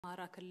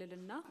አማራ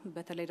ክልልና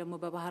በተለይ ደግሞ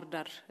በባህር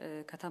ዳር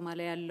ከተማ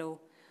ላይ ያለው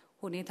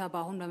ሁኔታ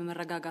ባሁን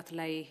በመረጋጋት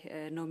ላይ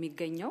ነው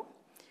የሚገኘው።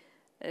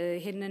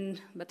 ይሄንን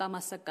በጣም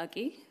አሰቃቂ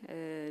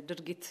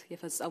ድርጊት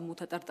የፈጸሙ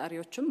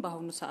ተጠርጣሪዎችም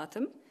ባሁኑ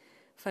ሰዓትም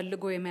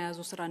ፈልጎ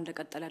የመያዙ ስራ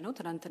እንደቀጠለ ነው።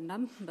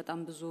 ትናንትናም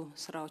በጣም ብዙ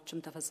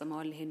ስራዎችም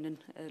ተፈጽመዋል ይሄንን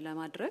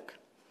ለማድረግ።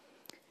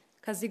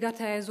 ከዚህ ጋር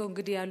ተያይዞ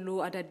እንግዲህ ያሉ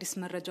አዳዲስ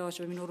መረጃዎች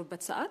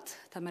በሚኖሩበት ሰዓት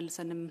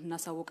ተመልሰንም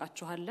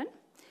እናሳውቃችኋለን።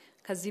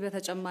 ከዚህ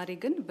በተጨማሪ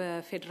ግን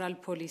በፌደራል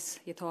ፖሊስ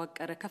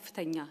የተዋቀረ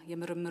ከፍተኛ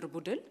የምርምር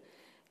ቡድን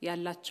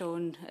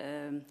ያላቸውን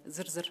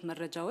ዝርዝር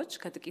መረጃዎች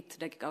ከጥቂት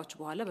ደቂቃዎች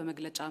በኋላ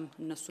በመግለጫም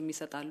እነሱም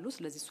ይሰጣሉ።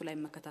 ስለዚህ እሱ ላይ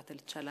መከታተል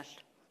ይቻላል።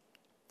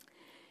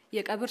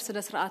 የቀብር ስነ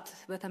ስርዓት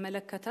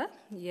በተመለከተ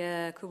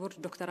የክቡር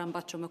ዶክተር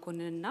አምባቸው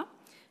መኮንንና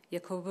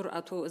የክቡር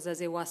አቶ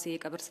እዘዜ ዋሴ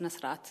የቀብር ስነ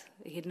ስርዓት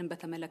ይሄንን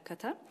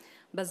በተመለከተ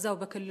በዛው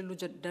በክልሉ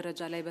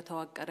ደረጃ ላይ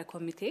በተዋቀረ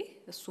ኮሚቴ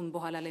እሱም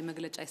በኋላ ላይ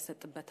መግለጫ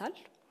ይሰጥበታል።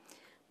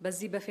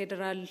 በዚህ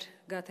በፌደራል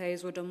ጋር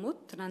ተያይዞ ደግሞ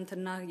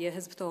ትናንትና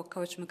የህዝብ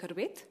ተወካዮች ምክር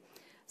ቤት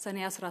ሰኔ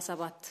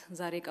 17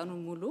 ዛሬ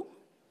ቀኑን ሙሉ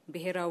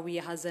ብሔራዊ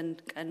የሐዘን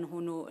ቀን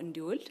ሆኖ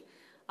እንዲውል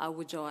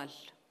አውጀዋል።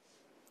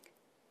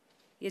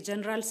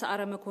 የጀነራል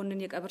ሰዓረ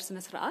መኮንን የቀብር ስነ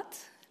ስርዓት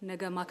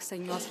ነገ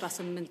ማክሰኞ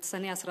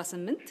ሰኔ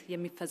 18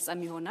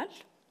 የሚፈጸም ይሆናል።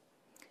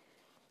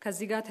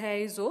 ከዚህ ጋር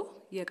ተያይዞ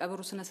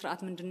የቀብሩ ስነ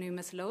ስርዓት ምንድነው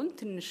የሚመስለውን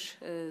ትንሽ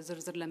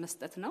ዝርዝር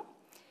ለመስጠት ነው።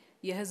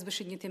 የህዝብ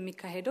ሽኝት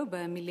የሚካሄደው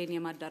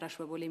በሚሌኒየም አዳራሽ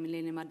በቦሌ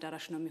ሚሌኒየም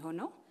አዳራሽ ነው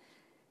የሚሆነው።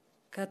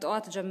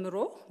 ከጠዋት ጀምሮ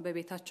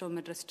በቤታቸው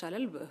መድረስ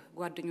ይቻላል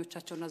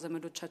ጓደኞቻቸውና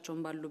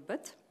ዘመዶቻቸውን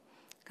ባሉበት።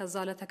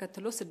 ከዛ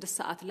ለተከትሎ 6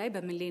 ሰዓት ላይ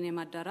በሚሌኒየም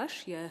አዳራሽ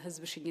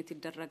የህዝብ ሽኝት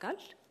ይደረጋል።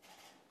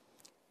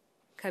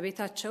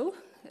 ከቤታቸው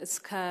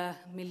እስከ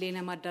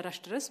ሚሌኒየም አዳራሽ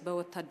ድረስ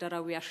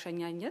በወታደራዊ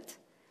አሸኛኘት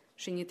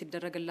ሽኝት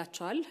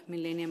ይደረግላቸዋል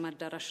ሚሌኒየም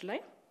አዳራሽ ላይ።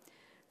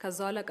 ከዛ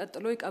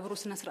ለቀጥሎ የቀብሩ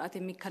ስነ ስርዓት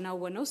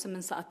የሚከናወነው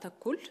 8 ሰዓት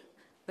ተኩል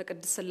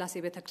በቅድስት ስላሴ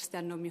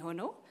ቤተክርስቲያን ነው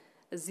የሚሆነው።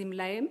 እዚህም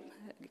ላይም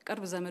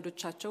ቅርብ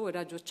ዘመዶቻቸው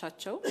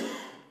ወዳጆቻቸው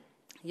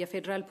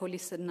የፌደራል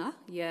ፖሊስና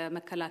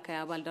የመከላከያ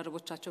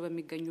ባልደረቦቻቸው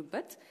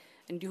በሚገኙበት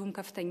እንዲሁም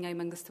ከፍተኛ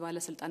የመንግስት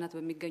ባለስልጣናት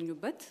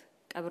በሚገኙበት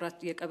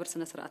የቀብር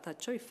ስነ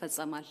ስርዓታቸው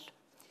ይፈጸማል።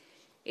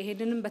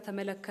 ይሄንንም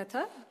በተመለከተ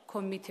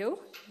ኮሚቴው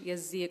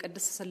የዚህ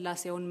የቅድስት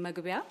ስላሴውን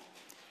መግቢያ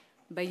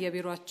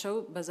በየቢሮአቸው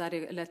በዛሬ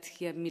ዕለት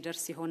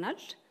የሚደርስ ይሆናል።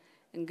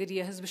 እንግዲህ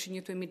የህዝብ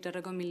ሽኝቱ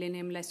የሚደረገው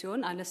ሚሌኒየም ላይ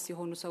ሲሆን አነስ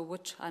ሲሆኑ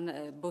ሰዎች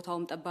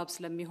ቦታውም ጠባብ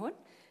ስለሚሆን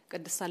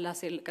ቅድስት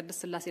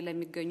ስላሴ ላይ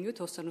የሚገኙ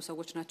ተወሰኑ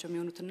ሰዎች ናቸው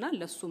የሚሆኑትና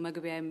ለሱ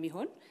መግቢያ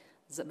የሚሆን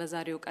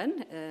በዛሬው ቀን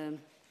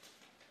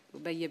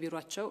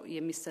በየቢሮአቸው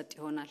የሚሰጥ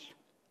ይሆናል።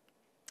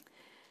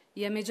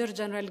 የሜጀር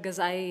ጀነራል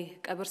ገዛይ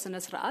ቀብር ስነ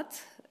ስርዓት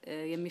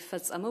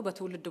የሚፈጸመው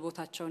በትውልድ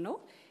ቦታቸው ነው።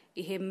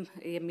 ይሄም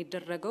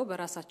የሚደረገው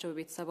በራሳቸው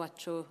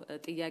ቤተሰባቸው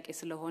ጥያቄ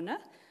ስለሆነ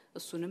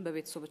እሱንም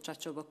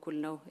በቤተሰቦቻቸው በኩል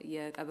ነው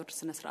የቀብር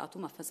ስነ ስርዓቱ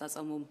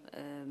ማፈጻጸሙም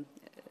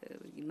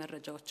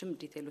መረጃዎችም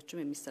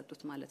ዲቴሎችም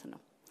የሚሰጡት ማለት ነው።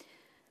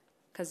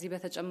 ከዚህ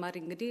በተጨማሪ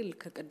እንግዲህ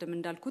ከቀደም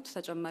እንዳልኩት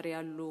ተጨማሪ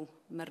ያሉ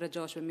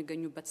መረጃዎች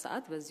በሚገኙበት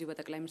ሰዓት በዚሁ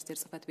በጠቅላይ ሚኒስትር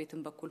ጽህፈት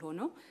ቤትም በኩል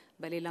ሆነው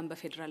በሌላም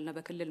በፌደራልና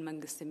በክልል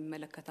መንግስት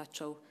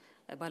የሚመለከታቸው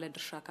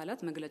ባለድርሻ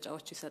አካላት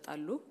መግለጫዎች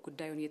ይሰጣሉ።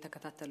 ጉዳዩን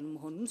እየተከታተሉ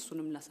መሆኑን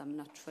እሱንም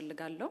ላሳምናችሁ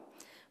ፈልጋለሁ።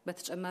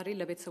 በተጨማሪ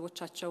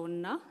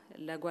ለቤተሰቦቻቸውና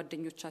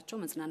ለጓደኞቻቸው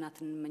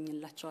መጽናናትን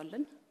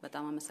እንመኝላቸዋለን።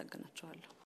 በጣም አመሰግናችኋለሁ።